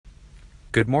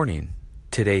Good morning.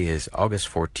 Today is August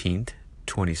 14th,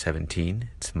 2017.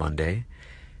 It's Monday.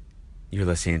 You're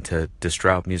listening to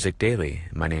Distrout Music Daily.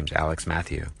 My name's Alex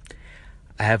Matthew.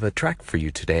 I have a track for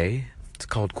you today. It's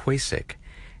called Quasic,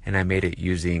 and I made it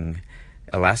using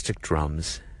Elastic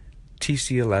Drums,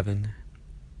 TC11,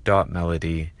 Dot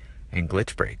Melody, and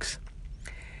Glitch Breaks.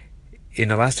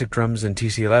 In Elastic Drums and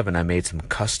TC11, I made some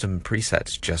custom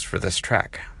presets just for this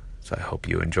track, so I hope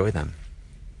you enjoy them.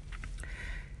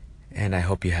 And I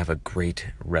hope you have a great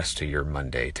rest of your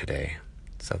Monday today.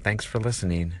 So thanks for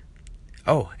listening.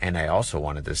 Oh, and I also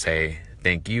wanted to say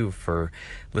thank you for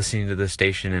listening to the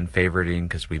station and favoriting,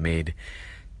 because we made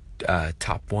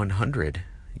top 100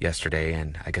 yesterday,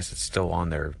 and I guess it's still on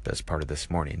there as part of this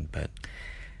morning. But,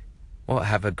 well,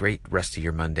 have a great rest of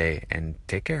your Monday, and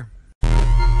take care.